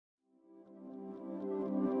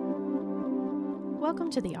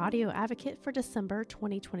Welcome to the Audio Advocate for December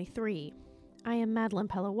 2023. I am Madeline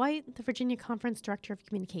Pella-White, the Virginia Conference Director of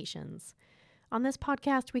Communications. On this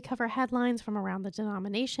podcast, we cover headlines from around the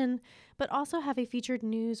denomination, but also have a featured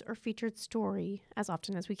news or featured story as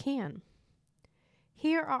often as we can.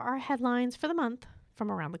 Here are our headlines for the month from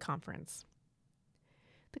around the conference.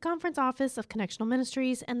 The Conference Office of Connectional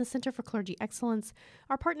Ministries and the Center for Clergy Excellence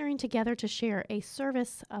are partnering together to share a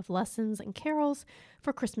service of lessons and carols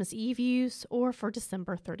for Christmas Eve use or for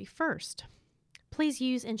December 31st. Please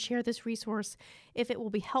use and share this resource if it will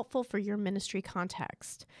be helpful for your ministry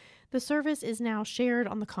context. The service is now shared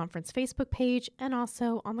on the conference Facebook page and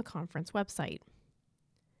also on the conference website.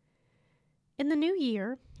 In the new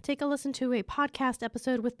year, take a listen to a podcast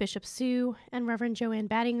episode with Bishop Sue and Reverend Joanne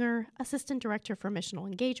Battinger, Assistant Director for Missional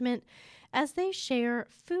Engagement, as they share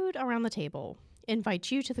food around the table,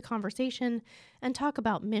 invite you to the conversation, and talk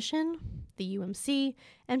about mission, the UMC,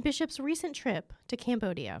 and Bishop's recent trip to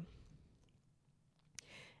Cambodia.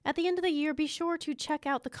 At the end of the year, be sure to check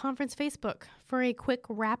out the conference Facebook for a quick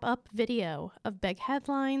wrap-up video of big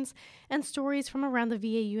headlines and stories from around the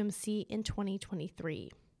VA UMC in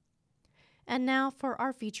 2023. And now for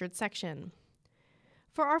our featured section.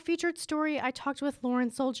 For our featured story, I talked with Lauren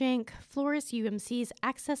Soljank, Flores UMC's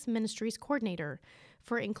Access Ministries Coordinator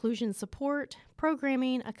for Inclusion Support,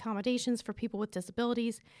 Programming, Accommodations for People with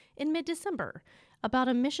Disabilities in mid-December about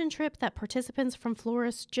a mission trip that participants from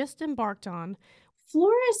Flores just embarked on.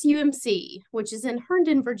 Flores UMC, which is in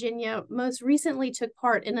Herndon, Virginia, most recently took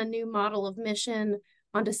part in a new model of mission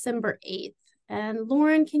on December 8th. And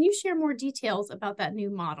Lauren, can you share more details about that new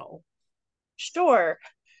model? Sure.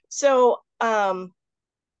 So our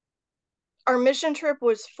mission trip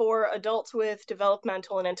was for adults with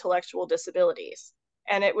developmental and intellectual disabilities.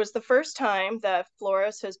 And it was the first time that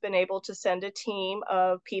Flores has been able to send a team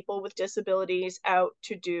of people with disabilities out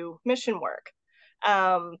to do mission work.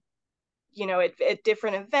 At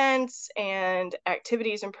different events and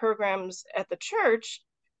activities and programs at the church,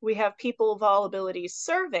 we have people of all abilities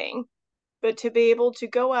serving. But to be able to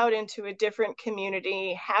go out into a different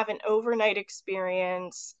community, have an overnight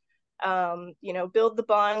experience, build the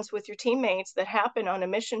bonds with your teammates that happen on a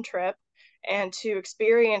mission trip, and to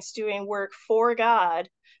experience doing work for God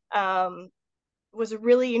was a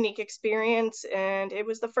really unique experience. And it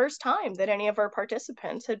was the first time that any of our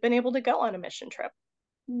participants had been able to go on a mission trip.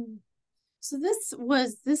 So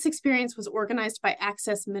this experience was organized by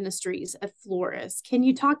Access Ministries at Flores. Can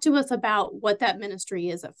you talk to us about what that ministry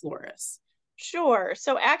is at Flores? Sure.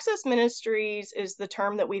 So Access Ministries is the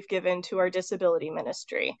term that we've given to our disability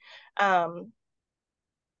ministry.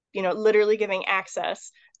 Literally giving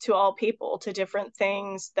access to all people to different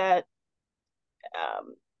things that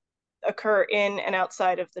occur in and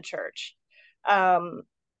outside of the church.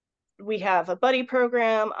 We have a buddy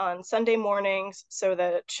program on Sunday mornings so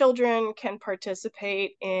that children can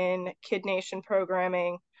participate in Kid Nation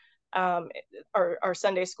programming, our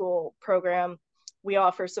Sunday school program. We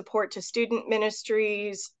offer support to student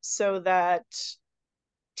ministries so that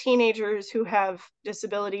teenagers who have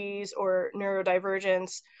disabilities or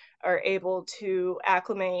neurodivergence are able to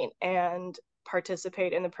acclimate and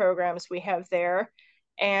participate in the programs we have there.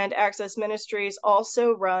 And Access Ministries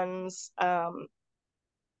also runs a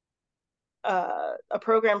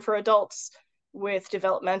program for adults with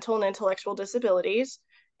developmental and intellectual disabilities.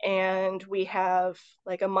 And we have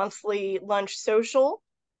like a monthly lunch social.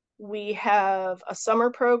 We have a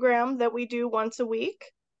summer program that we do once a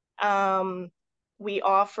week. We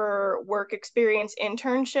offer work experience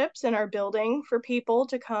internships in our building for people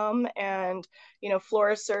to come and,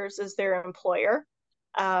 Flores serves as their employer.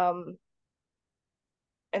 And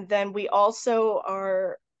then we also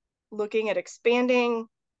are looking at expanding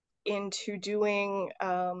into doing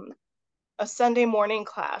a Sunday morning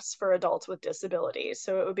class for adults with disabilities.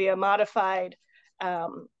 So it would be a modified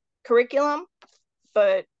curriculum,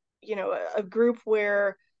 but a group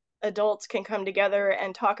where adults can come together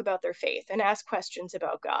and talk about their faith and ask questions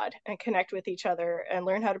about God and connect with each other and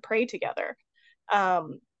learn how to pray together.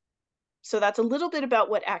 So that's a little bit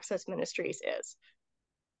about what Access Ministries is.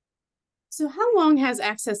 So how long has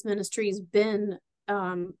Access Ministries been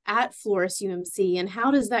at Flores UMC, and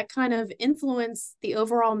how does that kind of influence the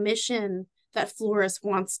overall mission that Flores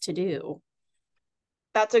wants to do?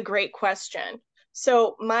 That's a great question.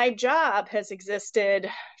 So my job has existed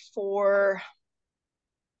for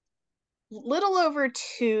little over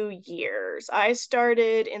 2 years. I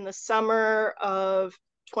started in the summer of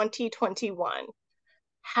 2021.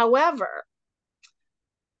 However,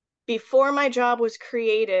 before my job was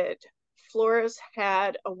created, Flores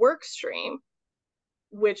had a work stream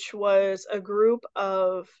which was a group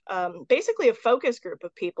of basically a focus group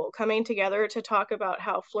of people coming together to talk about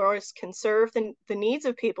how florists can serve the needs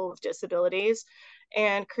of people with disabilities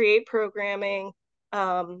and create programming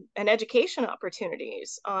and education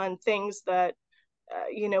opportunities on things that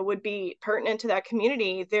would be pertinent to that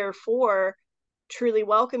community, therefore truly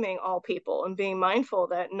welcoming all people and being mindful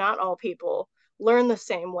that not all people learn the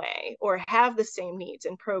same way or have the same needs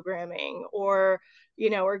in programming or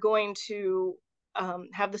are going to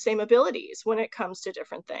have the same abilities when it comes to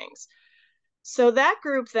different things. So that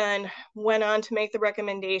group then went on to make the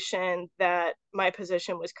recommendation that my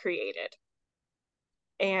position was created.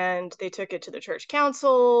 And they took it to the church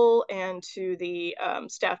council and to the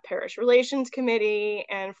staff parish relations committee,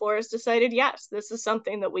 and Flores decided, yes, this is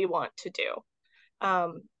something that we want to do.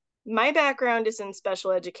 My background is in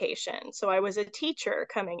special education, so I was a teacher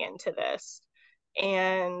coming into this,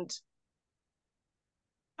 and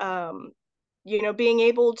being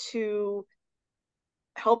able to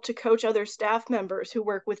help to coach other staff members who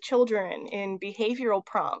work with children in behavioral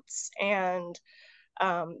prompts and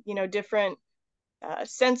different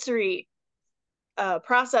sensory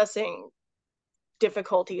processing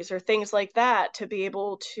difficulties or things like that, to be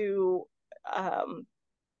able to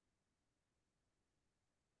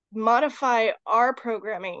modify our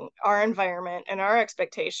programming, our environment, and our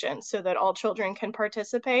expectations so that all children can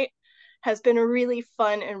participate, has been a really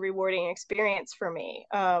fun and rewarding experience for me.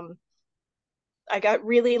 I got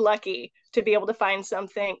really lucky to be able to find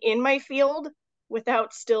something in my field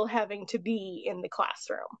without still having to be in the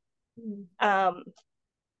classroom.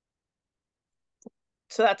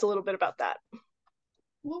 So that's a little bit about that.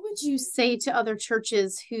 What would you say to other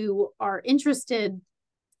churches who are interested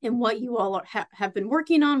in what you all have been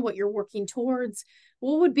working on, what you're working towards?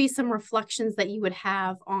 What would be some reflections that you would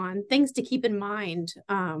have on things to keep in mind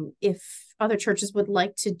if other churches would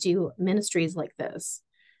like to do ministries like this?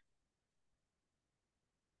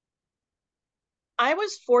 I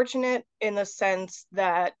was fortunate in the sense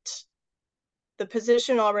that the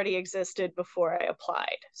position already existed before I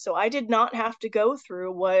applied. So I did not have to go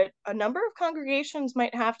through what a number of congregations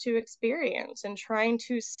might have to experience in trying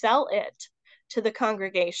to sell it to the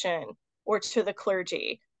congregation or to the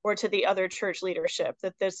clergy or to the other church leadership,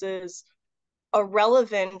 that this is a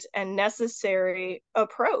relevant and necessary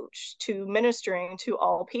approach to ministering to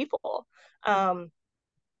all people.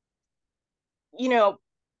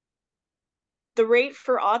 The rate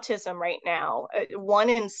for autism right now, 1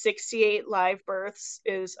 in 68 live births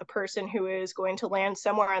is a person who is going to land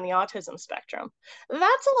somewhere on the autism spectrum.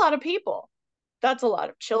 That's a lot of people. That's a lot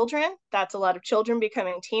of children. That's a lot of children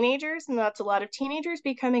becoming teenagers, and that's a lot of teenagers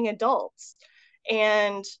becoming adults.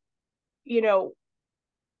 And,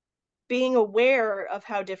 being aware of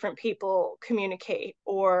how different people communicate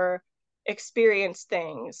or experience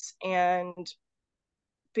things, and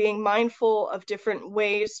being mindful of different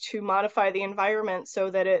ways to modify the environment so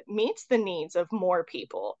that it meets the needs of more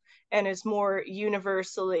people and is more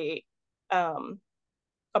universally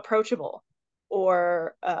approachable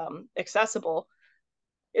or accessible,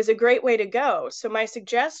 is a great way to go. So my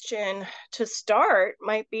suggestion to start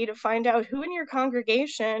might be to find out who in your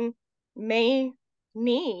congregation may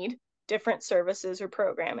need different services or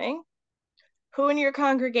programming, who in your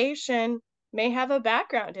congregation may have a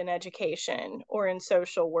background in education or in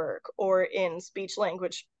social work or in speech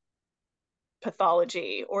language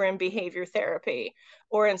pathology or in behavior therapy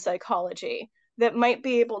or in psychology, that might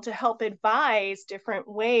be able to help advise different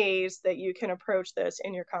ways that you can approach this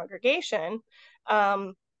in your congregation.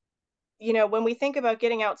 When we think about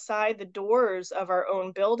getting outside the doors of our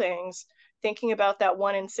own buildings, thinking about that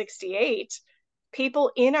 1 in 68,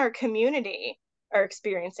 people in our community are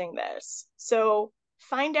experiencing this. So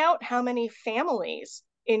find out how many families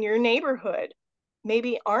in your neighborhood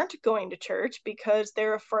maybe aren't going to church because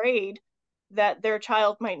they're afraid that their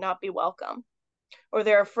child might not be welcome, or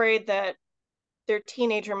they're afraid that their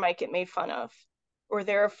teenager might get made fun of, or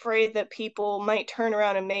they're afraid that people might turn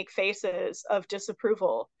around and make faces of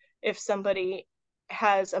disapproval if somebody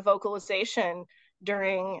has a vocalization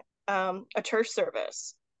during a church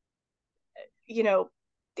service.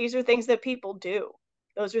 These are things that people do.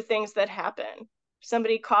 Those are things that happen. If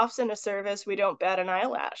somebody coughs in a service, we don't bat an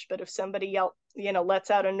eyelash. But if somebody lets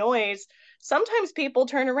out a noise, sometimes people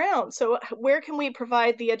turn around. So where can we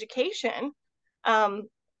provide the education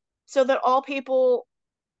so that all people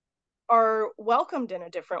are welcomed in a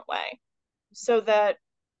different way, so that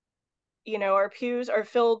our pews are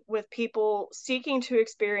filled with people seeking to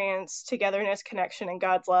experience togetherness, connection, and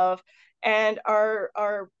God's love, and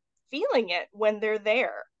are feeling it when they're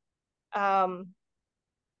there.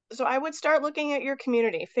 So I would start looking at your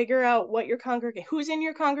community, figure out what your who's in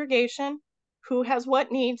your congregation, who has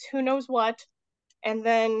what needs, who knows what, and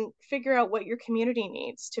then figure out what your community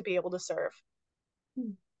needs to be able to serve.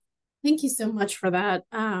 Thank you so much for that.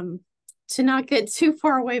 To not get too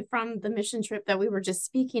far away from the mission trip that we were just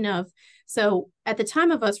speaking of. So at the time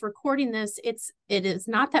of us recording this, it is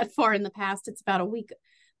not that far in the past. It's about a week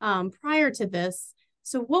prior to this.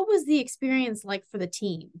 So what was the experience like for the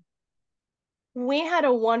team? We had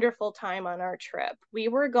a wonderful time on our trip. We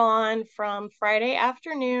were gone from Friday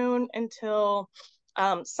afternoon until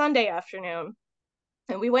Sunday afternoon,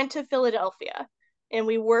 and we went to Philadelphia. And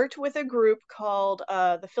we worked with a group called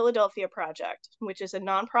the Philadelphia Project, which is a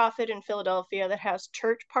nonprofit in Philadelphia that has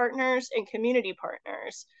church partners and community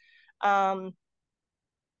partners.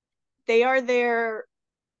 They are there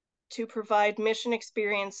to provide mission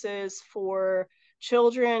experiences for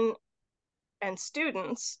children and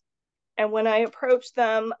students. And when I approached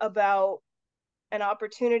them about an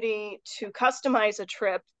opportunity to customize a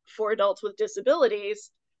trip for adults with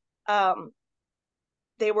disabilities,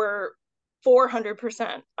 they were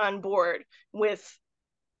 400% on board with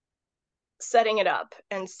setting it up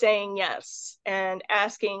and saying yes and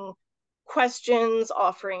asking questions,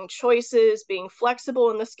 offering choices, being flexible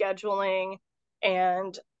in the scheduling,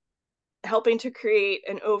 and helping to create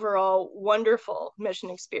an overall wonderful mission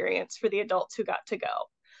experience for the adults who got to go.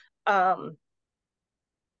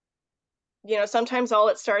 Sometimes all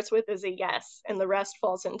it starts with is a yes, and the rest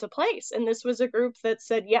falls into place. And this was a group that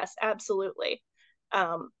said, yes, absolutely.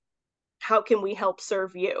 How can we help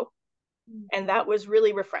serve you? And that was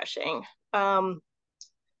really refreshing. We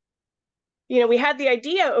had the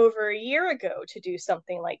idea over a year ago to do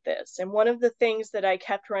something like this. And one of the things that I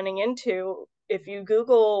kept running into, if you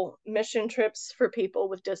Google mission trips for people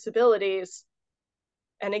with disabilities,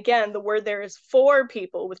 and again, the word there is for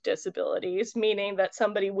people with disabilities, meaning that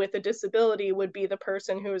somebody with a disability would be the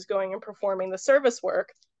person who is going and performing the service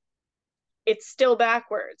work. It's still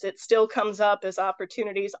backwards. It still comes up as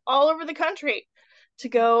opportunities all over the country to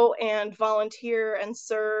go and volunteer and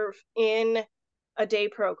serve in a day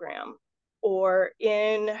program or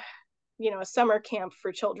in, a summer camp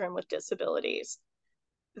for children with disabilities.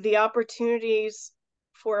 The opportunities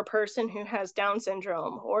for a person who has Down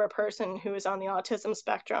syndrome or a person who is on the autism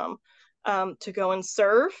spectrum to go and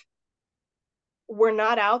serve were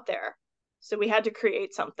not out there. So we had to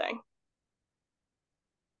create something.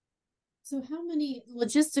 So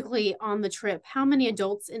logistically on the trip, how many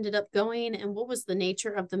adults ended up going, and what was the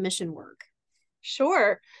nature of the mission work?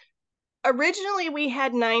 Sure. Originally, we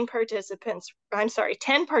had 10 participants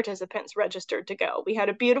registered to go. We had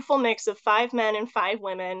a beautiful mix of 5 men and 5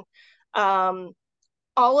 women, all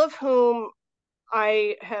of whom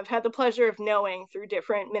I have had the pleasure of knowing through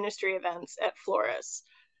different ministry events at Flores.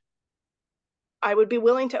 I would be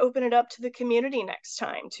willing to open it up to the community next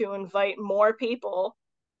time to invite more people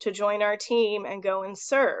to join our team and go and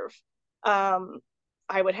serve.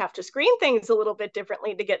 I would have to screen things a little bit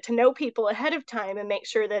differently to get to know people ahead of time and make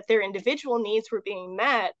sure that their individual needs were being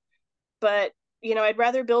met. But, I'd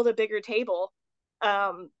rather build a bigger table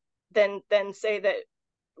than say that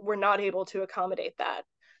we're not able to accommodate that.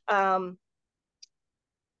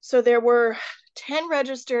 So there were 10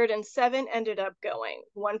 registered and 7 ended up going.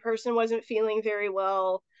 One person wasn't feeling very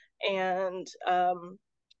well, and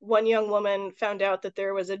one young woman found out that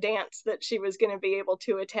there was a dance that she was going to be able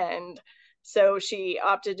to attend. So she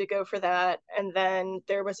opted to go for that. And then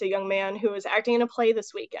there was a young man who was acting in a play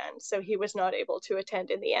this weekend. So he was not able to attend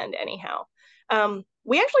in the end anyhow.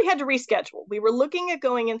 We actually had to reschedule. We were looking at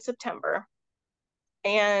going in September,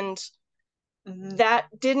 and that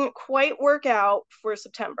didn't quite work out for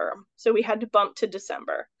September. So we had to bump to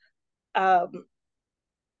December.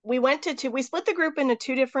 We split the group into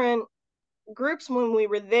 2 different groups when we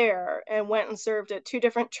were there and went and served at 2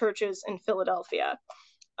 different churches in Philadelphia.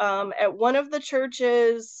 At one of the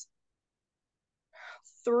churches,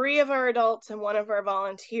 3 of our adults and 1 of our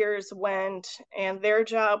volunteers went, and their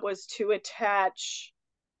job was to attach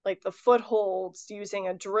like the footholds using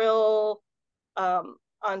a drill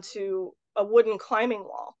onto a wooden climbing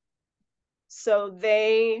wall. So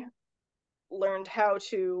they learned how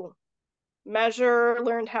to measure,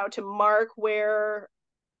 learned how to mark where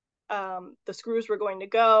the screws were going to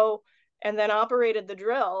go, and then operated the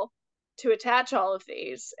drill to attach all of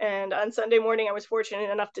these. And on Sunday morning, I was fortunate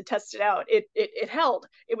enough to test it out. It held.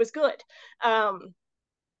 It was good. And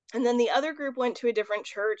then the other group went to a different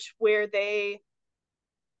church where they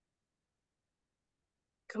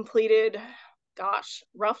completed,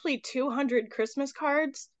 roughly 200 Christmas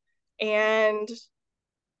cards, and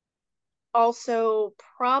also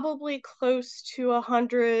probably close to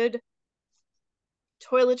 100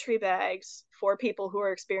 toiletry bags for people who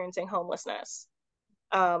are experiencing homelessness.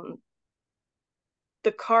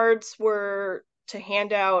 the cards were to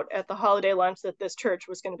hand out at the holiday lunch that this church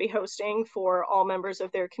was going to be hosting for all members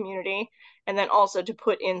of their community, and then also to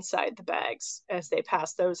put inside the bags as they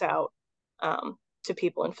pass those out to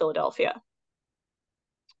people in Philadelphia.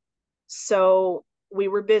 So we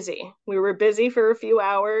were busy. We were busy for a few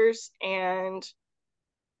hours, and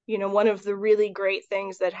one of the really great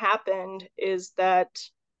things that happened is that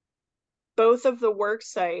both of the work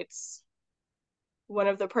sites, one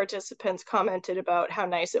of the participants commented about how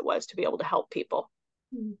nice it was to be able to help people.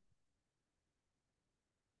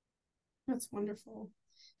 That's wonderful.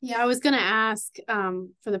 Yeah, I was going to ask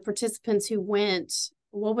for the participants who went,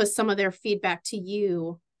 what was some of their feedback to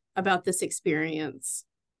you about this experience?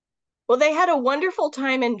 Well, they had a wonderful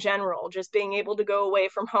time in general, just being able to go away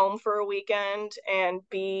from home for a weekend and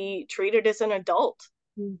be treated as an adult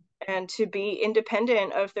and to be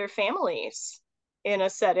independent of their families in a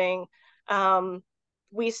setting.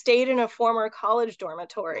 We stayed in a former college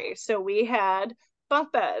dormitory, so we had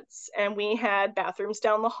bunk beds and we had bathrooms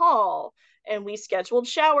down the hall and we scheduled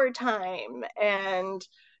shower time, and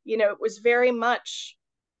it was very much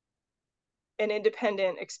an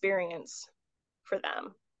independent experience for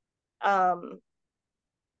them.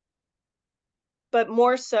 But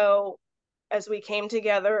more so as we came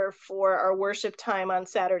together for our worship time on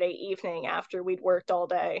Saturday evening after we'd worked all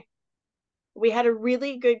day, we had a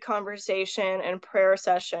really good conversation and prayer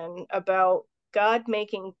session about God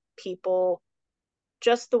making people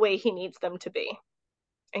just the way he needs them to be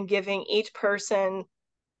and giving each person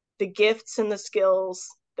the gifts and the skills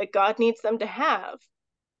that God needs them to have.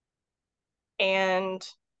 And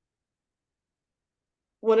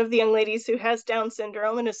one of the young ladies who has Down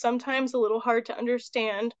syndrome and is sometimes a little hard to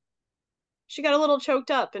understand, she got a little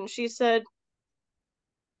choked up and she said,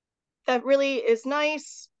 that really is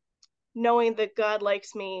nice knowing that God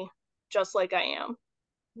likes me just like I am.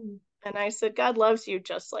 And I said, God loves you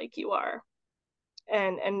just like you are.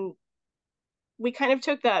 And we kind of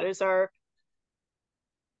took that as our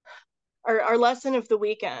lesson of the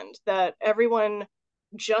weekend, that everyone,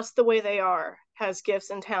 just the way they are, has gifts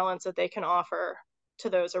and talents that they can offer to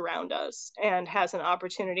those around us and has an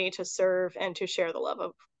opportunity to serve and to share the love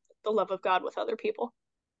of God with other people.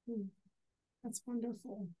 That's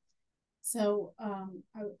wonderful. So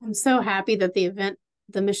I'm so happy that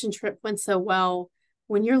the mission trip went so well.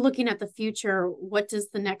 When you're looking at the future, what does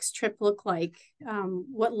the next trip look like?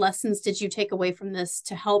 What lessons did you take away from this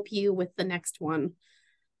to help you with the next one?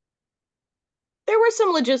 There were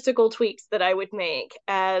some logistical tweaks that I would make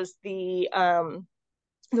as the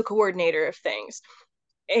coordinator of things.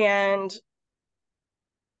 And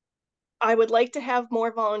I would like to have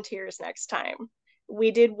more volunteers next time.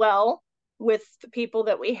 We did well with the people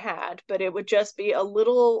that we had, but it would just be a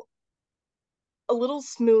little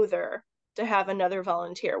smoother to have another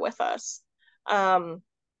volunteer with us.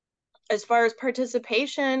 As far as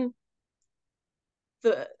participation,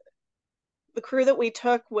 the crew that we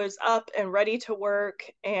took was up and ready to work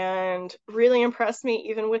and really impressed me,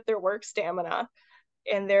 even with their work stamina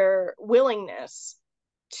and their willingness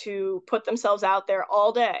to put themselves out there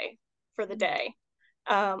all day for the day.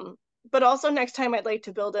 But also next time I'd like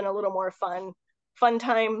to build in a little more fun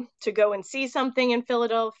time to go and see something in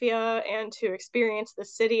Philadelphia and to experience the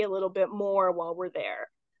city a little bit more while we're there.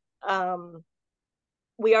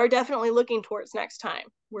 We are definitely looking towards next time.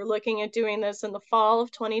 We're looking at doing this in the fall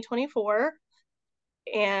of 2024.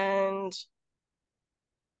 And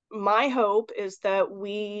my hope is that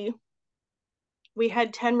we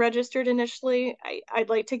had 10 registered initially. I'd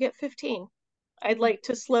like to get 15. I'd like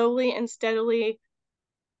to slowly and steadily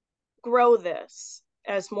grow this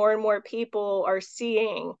as more and more people are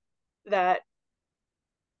seeing that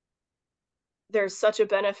there's such a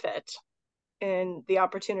benefit in the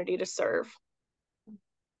opportunity to serve.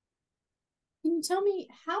 Can you tell me,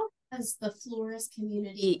 how has the Flores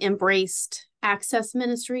community embraced Access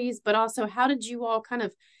Ministries, but also how did you all kind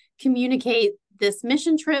of communicate this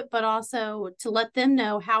mission trip, but also to let them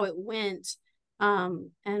know how it went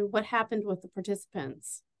and what happened with the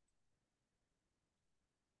participants?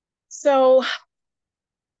 So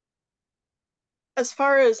as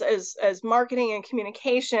far as marketing and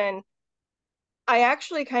communication, I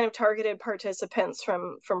actually kind of targeted participants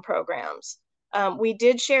from programs. We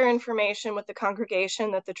did share information with the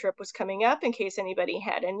congregation that the trip was coming up in case anybody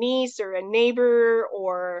had a niece or a neighbor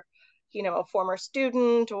or, a former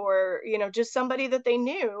student or, just somebody that they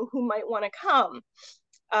knew who might want to come.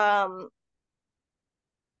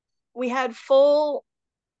 We had full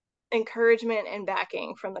encouragement and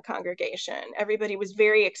backing from the congregation. Everybody was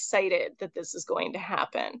very excited that this is going to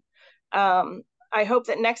happen. I hope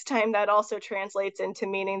that next time that also translates into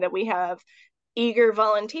meaning that we have eager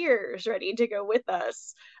volunteers ready to go with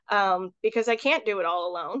us, because I can't do it all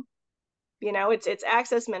alone. It's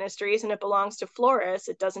Access Ministries and it belongs to Floris.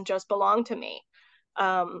 It doesn't just belong to me.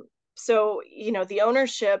 So the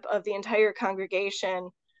ownership of the entire congregation,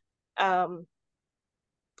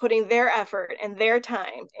 putting their effort and their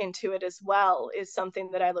time into it as well, is something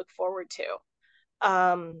that I look forward to.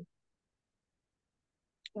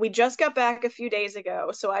 We just got back a few days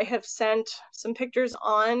ago, so I have sent some pictures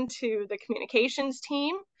on to the communications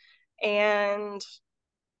team, and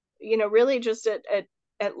really just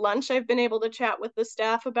at lunch I've been able to chat with the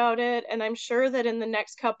staff about it, and I'm sure that in the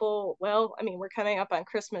next couple, we're coming up on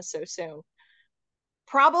Christmas so soon,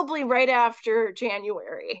 probably right after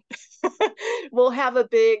January, we'll have a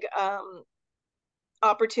big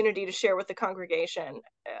opportunity to share with the congregation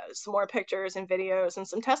some more pictures and videos and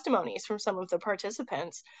some testimonies from some of the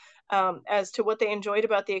participants, as to what they enjoyed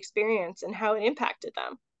about the experience and how it impacted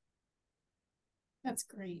them. That's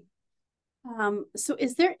great. So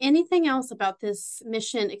is there anything else about this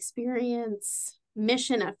mission experience,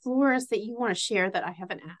 mission at Floris, that you want to share that I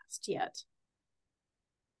haven't asked yet?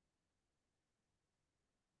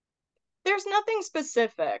 There's nothing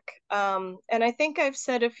specific. And I think I've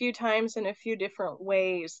said a few times in a few different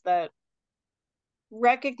ways that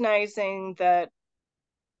recognizing that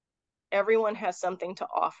everyone has something to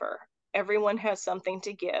offer, everyone has something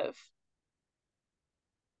to give.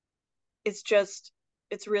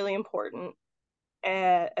 It's really important,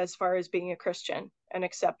 as far as being a Christian and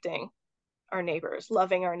accepting our neighbors,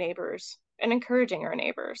 loving our neighbors, and encouraging our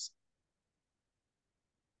neighbors.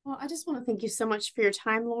 Well, I just want to thank you so much for your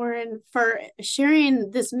time, Lauren, for sharing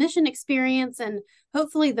this mission experience. And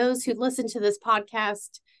hopefully those who listen to this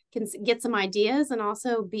podcast can get some ideas and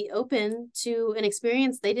also be open to an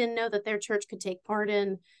experience they didn't know that their church could take part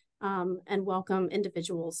in, and welcome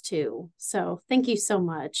individuals too. So thank you so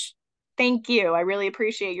much. Thank you. I really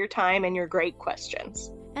appreciate your time and your great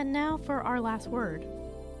questions. And now for our last word.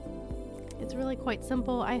 It's really quite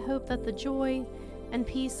simple. I hope that the joy and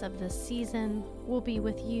peace of this season will be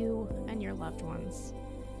with you and your loved ones.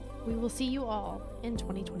 We will see you all in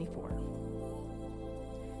 2024.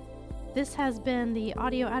 This has been the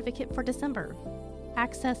Audio Advocate for December.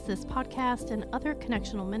 Access this podcast and other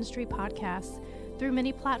Connectional Ministry podcasts through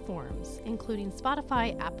many platforms, including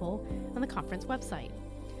Spotify, Apple, and the conference website.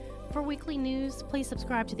 For weekly news, please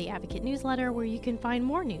subscribe to the Advocate newsletter, where you can find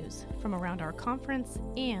more news from around our conference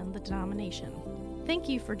and the denomination. Thank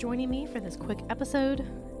you for joining me for this quick episode.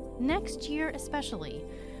 Next year especially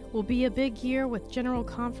will be a big year with General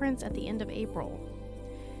Conference at the end of April.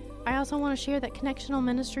 I also want to share that Connectional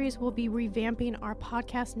Ministries will be revamping our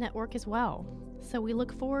podcast network as well. So we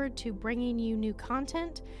look forward to bringing you new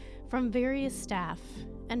content from various staff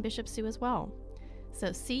and Bishop Sue as well.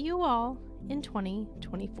 So see you all in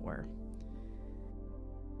 2024.